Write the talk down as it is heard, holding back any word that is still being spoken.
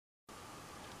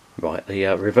Right, the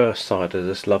reverse side of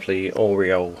this lovely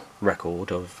Oriole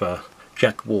record of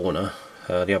Jack Warner.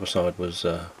 The other side was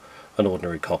an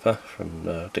ordinary copper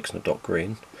from Dixon of Dock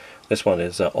Green. This one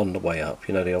is on the way up.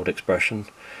 You know the old expression,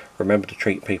 remember to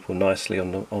treat people nicely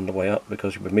on the way up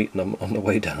because you'll be meeting them on the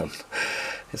way down.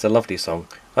 It's a lovely song.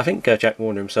 I think Jack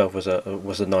Warner himself was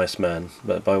a nice man,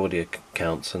 but by all the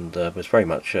accounts, and was very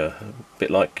much a bit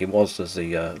like he was as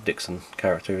the Dixon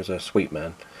character. He was a sweet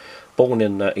man. Born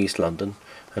in East London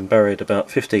and buried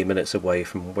about 15 minutes away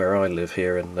from where I live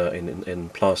here in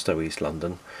Plaistow, East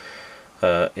London,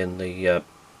 in the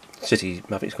city. I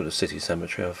think it's called a city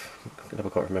cemetery. I've never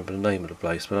quite remember the name of the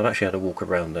place, but I've actually had a walk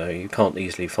around there. You can't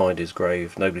easily find his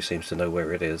grave. Nobody seems to know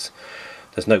where it is.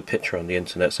 There's no picture on the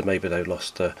internet, so maybe they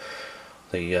lost the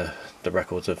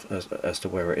records as to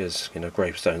where it is. You know,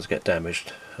 gravestones get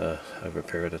damaged over a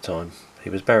period of time. He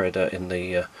was buried in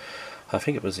the I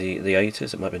think it was the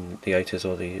 80s. It might have been the 80s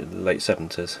or the late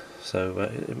 70s. So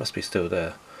it must be still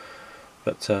there.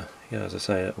 But yeah, as I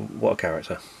say, what a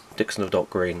character, Dixon of Dock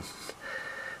Green,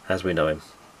 as we know him.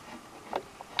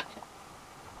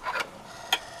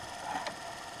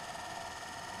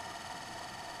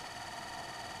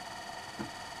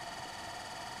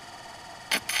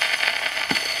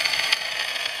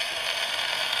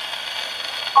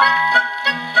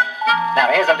 Now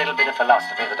here's a little bit of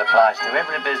philosophy that applies to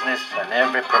every business and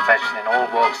every profession in all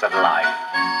walks of life.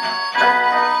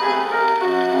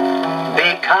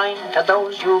 Be kind to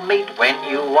those you meet when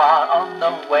you are on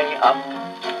the way up.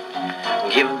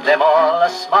 Give them all a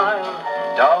smile,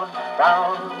 don't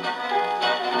frown.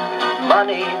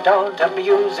 Money, don't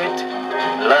abuse it,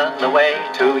 learn the way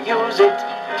to use it,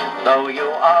 though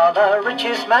you are the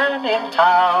richest man in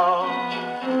town.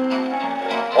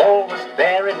 Always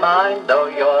bear in mind, though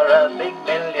you're a big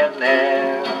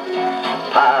millionaire,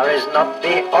 power is not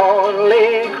the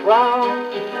only crown.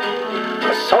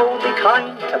 So be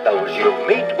kind to those you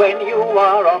meet when you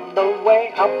are on the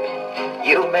way up.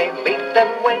 You may meet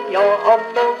them when you're on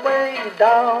the way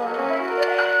down.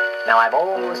 Now I've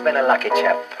always been a lucky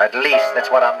chap, at least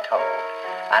that's what I'm told.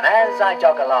 And as I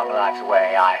jog along life's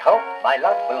way, I hope my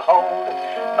luck will hold.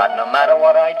 But no matter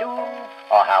what I do,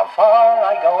 or how far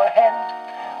I go ahead,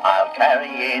 I'll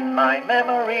carry in my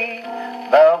memory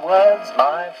the words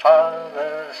my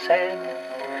father said.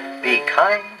 Be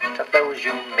kind to those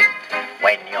you meet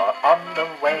when you're on the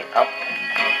way up.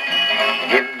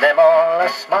 Give them all a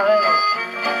smile,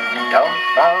 don't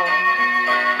frown.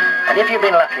 And if you've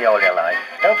been lucky all your life,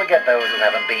 don't forget those who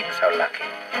haven't been so lucky.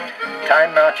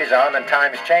 Time marches on and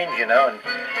times change, you know, and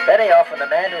very often the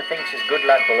man who thinks his good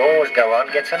luck will always go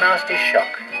on gets a nasty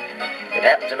shock. It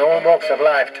happens in all walks of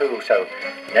life too, so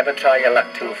never try your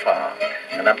luck too far.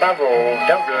 And above all,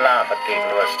 don't laugh at people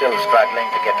who are still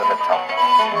struggling to get to the top.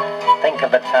 Think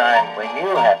of a time when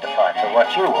you had to fight for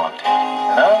what you wanted,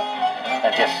 you know?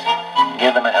 And just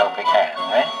give them a helping hand,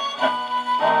 eh?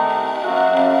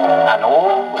 And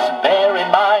always bear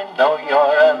in mind, though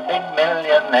you're a big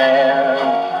millionaire,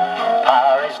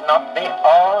 power is not the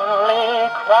only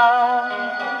crown.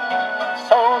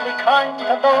 So be kind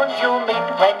to those you meet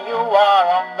when you are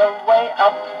on the way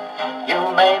up.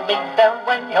 You may meet them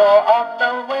when you're on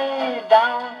the way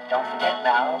down. Don't forget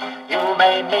now, you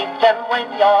may meet them when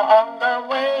you're on the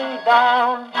way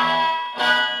down.